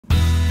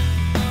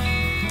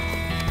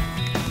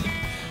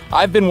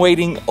I've been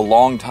waiting a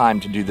long time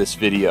to do this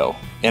video,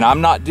 and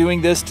I'm not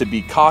doing this to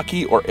be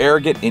cocky or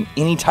arrogant in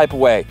any type of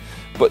way,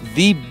 but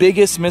the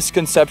biggest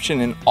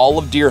misconception in all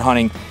of deer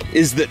hunting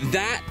is that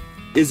that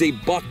is a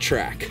buck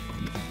track.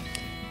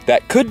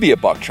 That could be a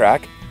buck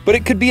track, but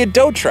it could be a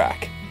doe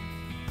track.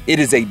 It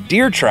is a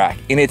deer track,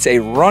 and it's a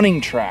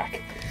running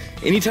track.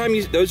 Anytime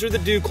those are the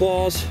dew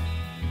claws,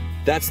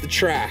 that's the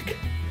track.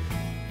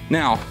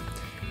 Now,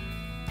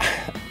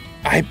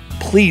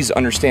 please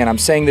understand, I'm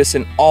saying this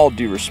in all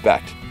due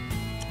respect.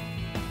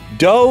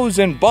 Does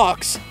and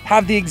bucks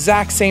have the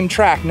exact same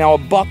track. Now, a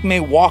buck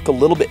may walk a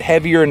little bit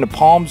heavier in the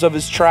palms of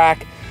his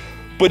track,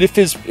 but if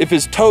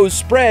his toes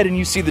spread and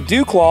you see the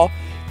dew claw,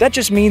 that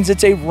just means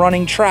it's a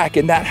running track,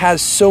 and that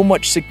has so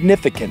much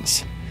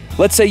significance.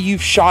 Let's say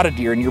you've shot a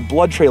deer and you're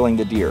blood trailing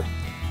the deer.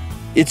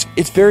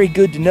 It's very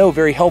good to know,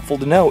 very helpful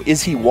to know,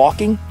 is he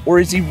walking or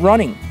is he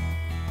running?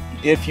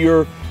 If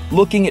you're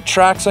looking at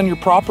tracks on your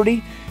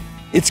property,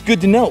 it's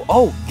good to know,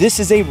 oh, this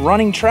is a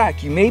running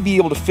track. You may be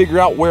able to figure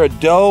out where a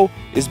doe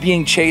is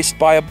being chased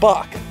by a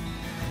buck.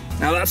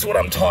 Now that's what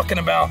I'm talking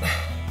about.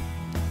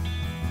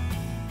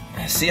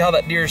 See how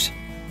that deer's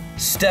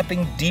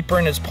stepping deeper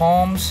in his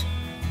palms?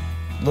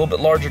 A little bit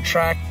larger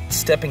track,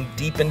 stepping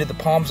deep into the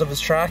palms of his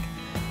track.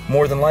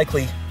 More than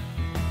likely,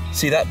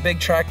 see that big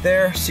track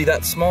there? See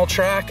that small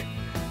track?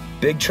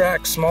 Big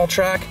track, small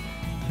track.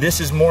 This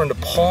is more in the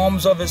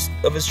palms of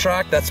his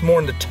track. That's more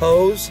in the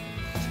toes.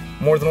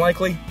 More than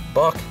likely,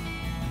 buck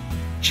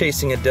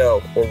chasing a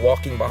doe or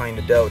walking behind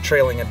a doe,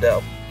 trailing a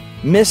doe.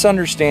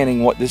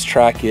 Misunderstanding what this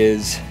track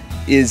is,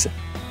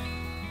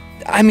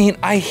 I mean,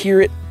 I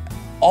hear it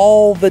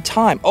all the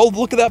time. Oh,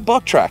 look at that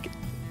buck track.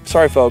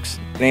 Sorry folks,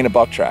 it ain't a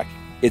buck track.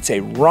 It's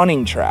a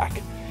running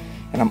track.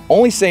 And I'm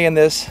only saying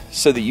this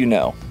so that you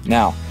know.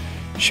 Now,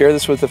 share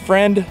this with a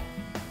friend,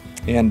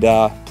 and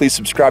please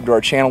subscribe to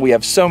our channel. We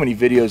have so many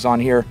videos on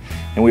here,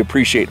 and we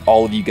appreciate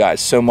all of you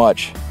guys so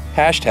much.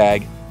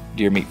 Hashtag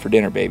Deer Meat for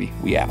Dinner, baby.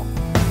 We out.